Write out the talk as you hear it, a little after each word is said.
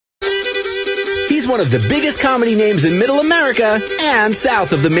He's one of the biggest comedy names in Middle America and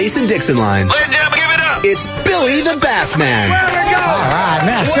south of the Mason-Dixon line. Ladies and gentlemen, give it up. It's Billy the Bass Man. Where we go? All right,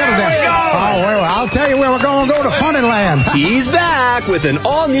 now settle down. Oh, well, I'll tell you where we're going to go to Funnin' Land. He's back with an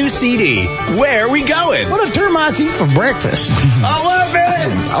all-new CD. Where we going? What do termites eat for breakfast? I love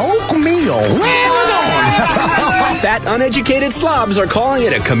it. Oatmeal. Where we going? Fat, uneducated slobs are calling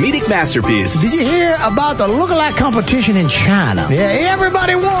it a comedic masterpiece. Did you hear about the lookalike competition in China? Yeah,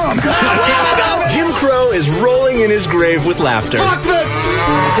 everybody won. Jim Crow is rolling in his grave with laughter. Fuck the...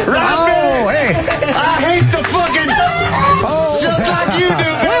 Oh, hey. I hate the fucking... Just like you do.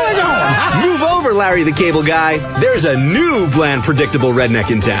 Where we going? Move over, Larry the Cable Guy. There's a new bland, predictable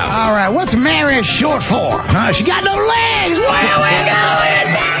redneck in town. All right, what's Mary short for? She got no legs. Where we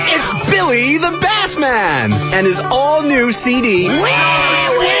going? It's Billy the Bass Man and his all-new CD.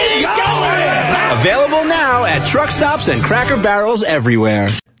 Where we going? Available now at truck stops and Cracker Barrels everywhere.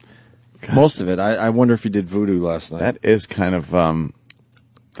 Most of it. I wonder if he did voodoo last night. That is kind of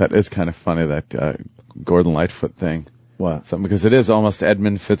funny, that Gordon Lightfoot thing. What? Something, because it is almost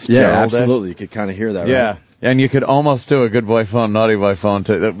Edmund Fitzgerald. Yeah, absolutely. You could kind of hear that, Yeah. right? And you could almost do a good boy phone, naughty boy phone,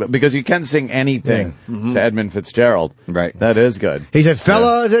 because you can sing anything to Edmund Fitzgerald. Right. That is good. He said,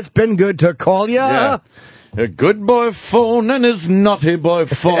 fellas, it's been good to call ya. Yeah. A good boy phone and his naughty boy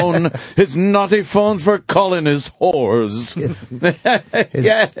phone. His naughty phone's for calling his whores.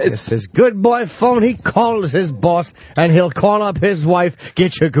 Yes. His good boy phone, he calls his boss, and he'll call up his wife,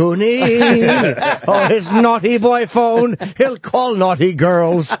 get your goonie. Or his naughty boy phone, he'll call naughty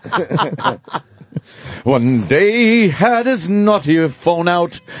girls. One day he had his naughty phone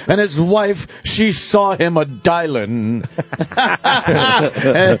out, and his wife, she saw him a-dialing.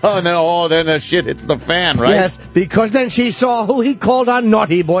 Then the shit hits the fan, right? Yes, because then she saw who he called on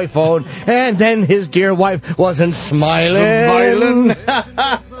naughty boy phone, and then his dear wife wasn't smiling.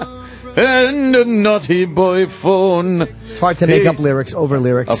 And a naughty boy phone. It's hard to make up lyrics over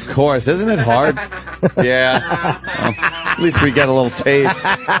lyrics. Of course, isn't it hard? Yeah. Well, at least we get a little taste.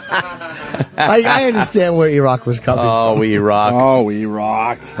 I understand where Iraq was coming from. Oh, we rock. Oh, we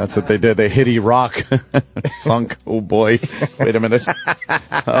rock. That's what they did. They hit Iraq. Sunk. Oh, boy. Wait a minute.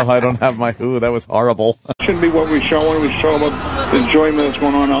 Oh, I don't have my who. That was horrible. Shouldn't be what we show when we show about the enjoyment that's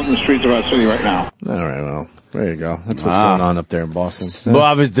going on out in the streets of our city right now. All right, well, there you go. That's what's going on up there in Boston.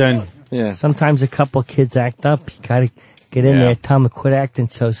 Bob is done. Yeah. Sometimes a couple kids act up. You gotta get in there, tell them to quit acting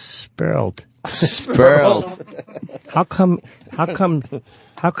so spurled. Spurled. How come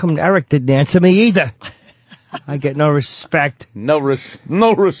Eric didn't answer me either? I get no respect. No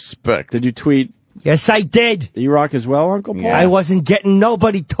respect. Did you tweet Yes, I did. Iraq as well, Uncle Paul? I wasn't getting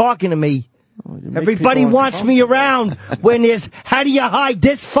nobody talking to me. Everybody wants me around when there's, how do you hide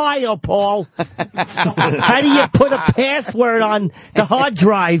this file, Paul? How do you put a password on the hard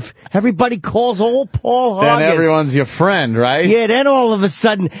drive? Everybody calls old Paul Hoggis. Then everyone's your friend, right? Yeah, then all of a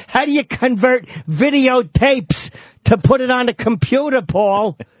sudden, how do you convert videotapes to put it on the computer,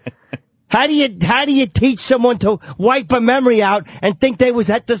 Paul? How do you teach someone to wipe a memory out and think they was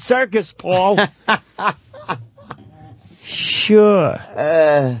at the circus, Paul? Sure.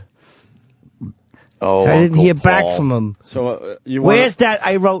 Oh, I didn't hear Paul. back from him. So Where's that?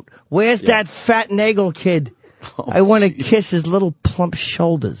 I wrote, where's that fat Nagel kid? I want to kiss his little plump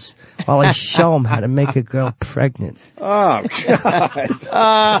shoulders while I show him how to make a girl pregnant. Oh,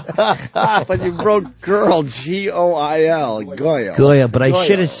 God. But you wrote girl, G-O-I-L, Goyle. Goyle, but I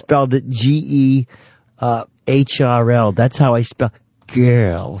should have spelled it G-E-H-R-L. That's how I spell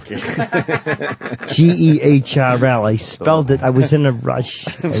girl. G-E-H-R-L. I spelled it. I was in a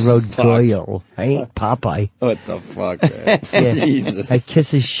rush. I wrote Goyle. I ain't Popeye. What the fuck, man? Yeah. Jesus. I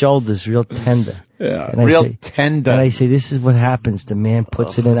kiss his shoulders real tender. Yeah. And I Real say, tender. And I say, this is what happens. The man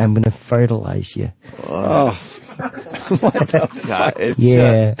puts it in. I'm going to fertilize you. Oh. What the fuck?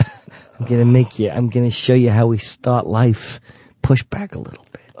 Yeah. I'm going to show you how we start life. Push back a little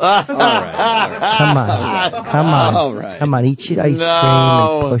bit. All right. Come on. All right. Come on. Eat your ice cream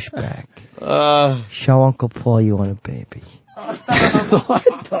and push back. Show Uncle Paul you want a baby. What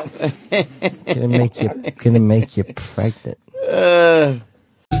the Gonna make you pregnant.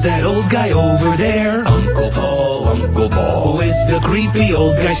 That old guy over there, Uncle Paul, with the creepy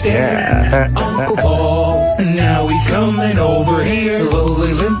old guy stare. Uncle Paul, now he's coming over here,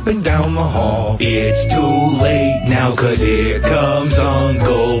 slowly limping down the hall. It's too late now, 'cause here comes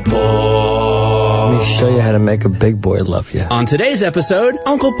Uncle Paul. Let me show you how to make a big boy love you. On today's episode,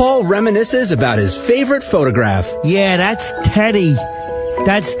 Uncle Paul reminisces about his favorite photograph. Yeah, that's Teddy.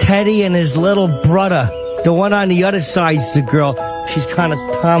 That's Teddy and his little brother. The one on the other side's the girl. She's kind of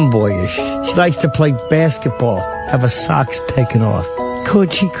tomboyish. She likes to play basketball, have her socks taken off.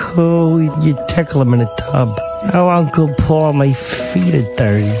 Coochie coo, you tickle him in a tub. Oh, Uncle Paul, my feet are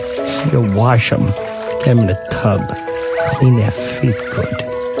dirty. You wash them. Get them in a tub. Clean their feet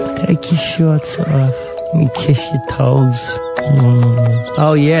good. Take your shorts off. Let me kiss your toes.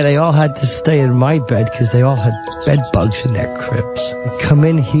 Oh, yeah, they all had to stay in my bed because they all had bed bugs in their cribs. They come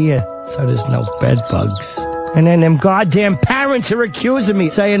in here so there's no bed bugs. And then them goddamn parents are accusing me,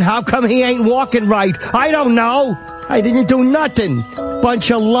 saying, how come he ain't walking right? I don't know. I didn't do nothing. Bunch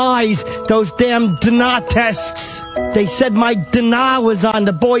of lies. Those damn DNA tests. They said my DNA was on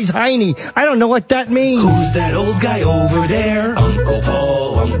the boy's hiney. I don't know what that means. Who's that old guy over there? Uncle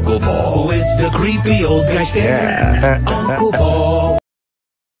Paul, with the creepy old guy stare. Uncle Paul.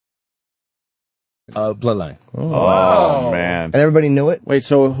 Bloodline. Oh, man. And everybody knew it? Wait,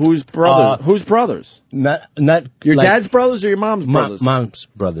 so who's brothers? Who's brothers? Not Your like, dad's brothers or your mom's brothers? Mom's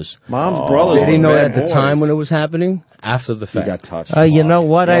brothers. Mom's brothers. They didn't were know bad it at the boys. time when it was happening. After the You fact. got touched. You know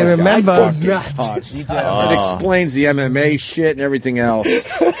what? I remember. It explains the MMA shit and everything else.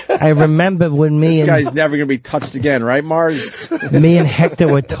 I remember when This guy's never going to be touched again, right, Mars? me and Hector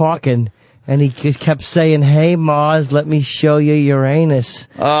were talking, and he just kept saying, "Hey, Mars, let me show you Uranus."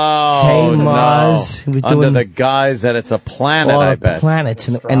 Oh, Hey, Mars. no. We're Under doing the guise that it's a planet, all I the bet. planets,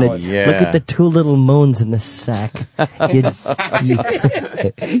 and Yeah. look at the two little moons in the sack.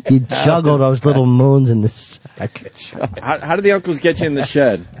 You juggle those little moons in the sack. How did the uncles get you in the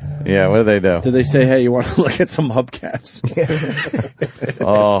shed? Yeah, what do they do? Did they say, hey, you want to look at some hubcaps?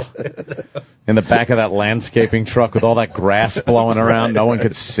 Oh, in the back of that landscaping truck with all that grass blowing around, no one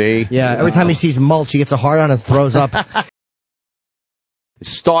could see. Yeah, every time he sees mulch, he gets a hard on and throws up.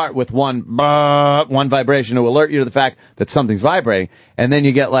 Start with one vibration to alert you to the fact that something's vibrating, and then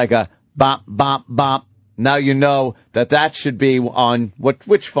you get like a bop, bop, bop. Now you know that should be on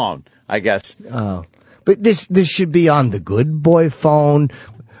which phone, I guess. Oh. But this should be on the good boy phone.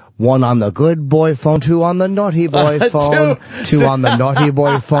 One on the good boy phone, two on the naughty boy phone, two on the naughty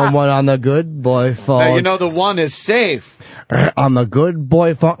boy phone, one on the good boy phone. Now you know the one is safe. On the good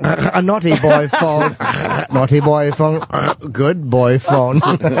boy phone, a naughty boy phone, naughty boy phone, good boy phone.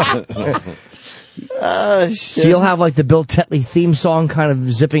 Shit. So you'll have like the Bill Tetley theme song kind of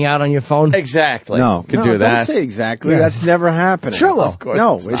zipping out on your phone? Exactly. No, could do that. Don't say exactly. Yeah. That's never happening. Sure will. Of course.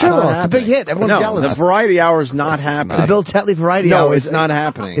 No, It's it's Sure not will. It's a happening. big hit. Everyone's no, jealous. the variety hour is not happening. The Bill Tetley Variety No, Hour it's not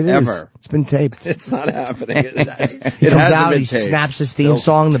happening. It is. Ever. It's been taped. It's not happening. It He hasn't comes out, been he taped. snaps his theme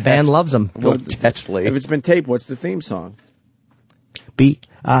song, the band loves him. Bill Tetley. If it's been taped, what's the theme song?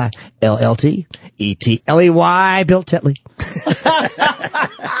 BILLTETLEY, Bill Tetley.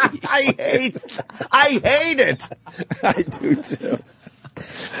 I hate it. I do too.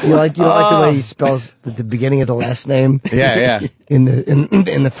 You like the way he spells the beginning of the last name? Yeah. In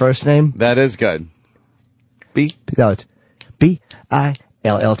the first name? That is good. No, it's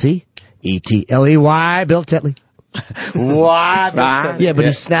BILLTETLEY, Bill Tetley. What? Yeah, but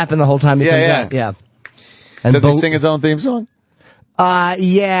he's snapping the whole time he comes out. Yeah. And Does he sing his own theme song?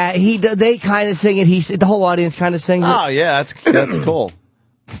 Yeah, they kind of sing it. The whole audience kind of sings it. Oh, yeah, that's cool.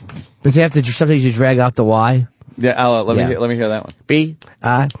 But they have to, sometimes you drag out the Y. Yeah, let me hear that one.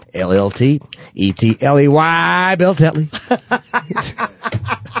 BILLTETLEY, Bill Tetley.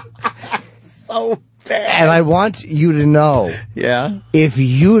 So bad. And I want you to know, Yeah. if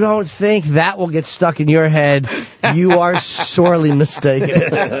you don't think that will get stuck in your head, you are sorely mistaken.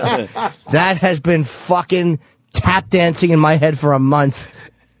 That has been fucking tap dancing in my head for a month.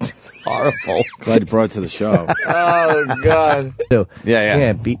 Horrible. Glad you brought it to the show. Oh, God. Yeah.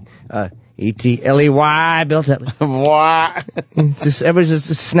 Yeah, ETLEY, Bill Tetley. What? It's just, everybody's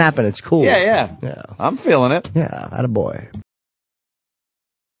just snapping. It's cool. Yeah. Yeah. I'm feeling it. Yeah, attaboy.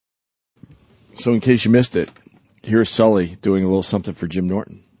 So in case you missed it, here's Sully doing a little something for Jim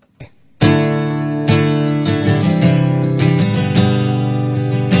Norton.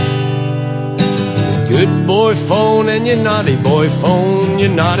 Good boy phone and your naughty boy phone, your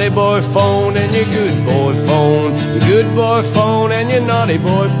naughty boy phone and your good boy phone, your good boy phone and your naughty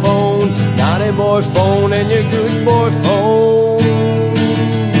boy phone, naughty boy phone and your good boy phone.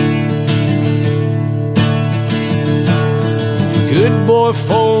 Good boy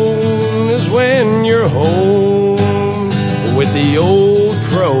phone is when you're home with the old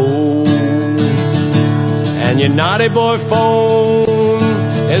crow, and your naughty boy phone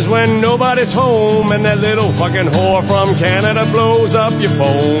is when nobody's home and that little fucking whore from Canada blows up your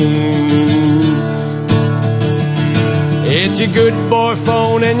phone. It's your good boy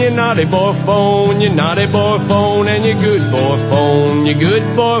phone and your naughty boy phone, your naughty boy phone and your good boy phone, your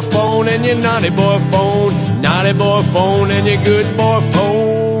good boy phone and your naughty boy phone, naughty boy phone and your good boy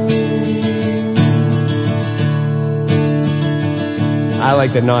phone. I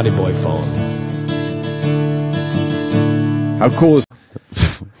like the naughty boy phone. How cool is...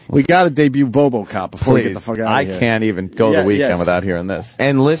 We got to debut BoboCop before we get the fuck out of here. I can't even go the weekend without hearing this.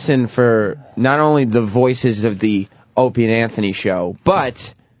 And listen for not only the voices of the Opie and Anthony show,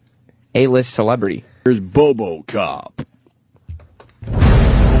 but A-list celebrity. Here's BoboCop.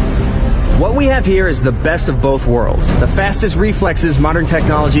 What we have here is the best of both worlds. The fastest reflexes modern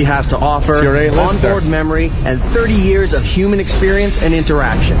technology has to offer, It's your A-lister. onboard memory, and 30 years of human experience and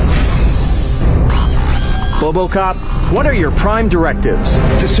interaction. BoboCop, what are your prime directives?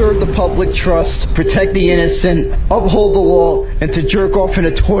 To serve the public trust, protect the innocent, uphold the law, and to jerk off in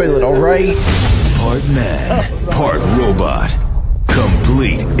a toilet, alright? Part man, part robot.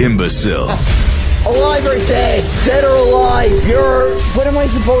 Complete imbecile. Alive or dead? Dead or alive? You're... What am I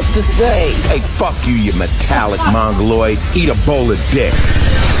supposed to say? Hey, fuck you, you metallic mongoloid. Eat a bowl of dicks.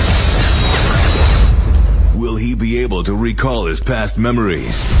 Will he be able to recall his past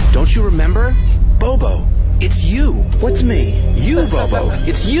memories? Don't you remember? Bobo, it's you. What's me? You, Bobo.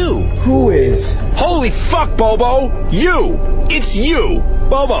 It's you. Who is? Holy fuck, Bobo. You. It's you.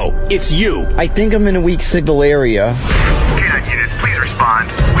 Bobo, it's you. I think I'm in a weak signal area. K-9 units, please respond.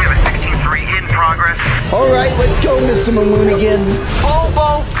 We have a 16-3 in progress. Alright, let's go, Mr. Mamoonigan.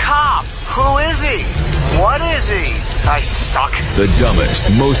 BoboCop! Who is he? What is he? I suck. The dumbest,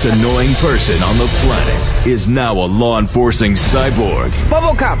 most annoying person on the planet is now a law-enforcing cyborg.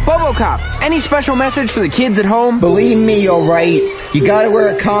 BoboCop! Any special message for the kids at home? Believe me, alright. You gotta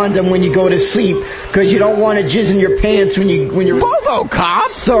wear a condom when you go to sleep, because you don't want to jizz in your pants when you're... BoboCop!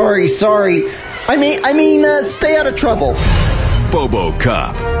 Sorry. I mean, stay out of trouble.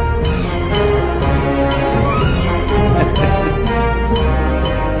 BoboCop.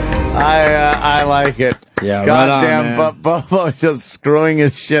 I like it. Yeah, goddamn, right on, Bobo just screwing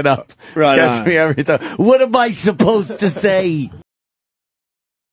his shit up. Right Gets on. me every time. What am I supposed to say?